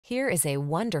Here is a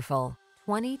wonderful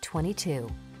 2022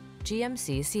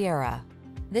 GMC Sierra.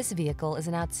 This vehicle is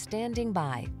an outstanding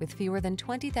buy with fewer than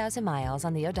 20,000 miles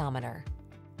on the odometer.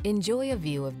 Enjoy a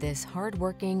view of this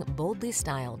hard-working, boldly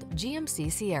styled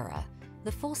GMC Sierra,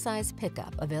 the full-size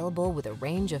pickup available with a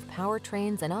range of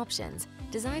powertrains and options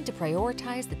designed to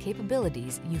prioritize the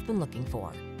capabilities you've been looking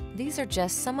for. These are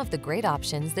just some of the great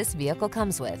options this vehicle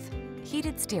comes with: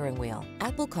 heated steering wheel,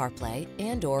 Apple CarPlay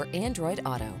and/or Android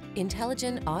Auto,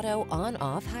 intelligent auto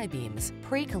on-off high beams,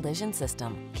 pre-collision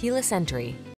system, keyless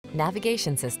entry,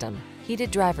 navigation system,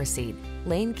 heated driver's seat,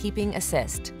 lane keeping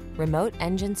assist, remote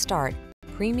engine start,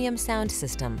 premium sound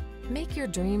system. Make your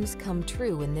dreams come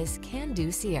true in this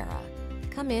can-do Sierra.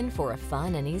 Come in for a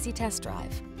fun and easy test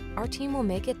drive. Our team will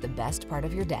make it the best part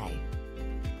of your day.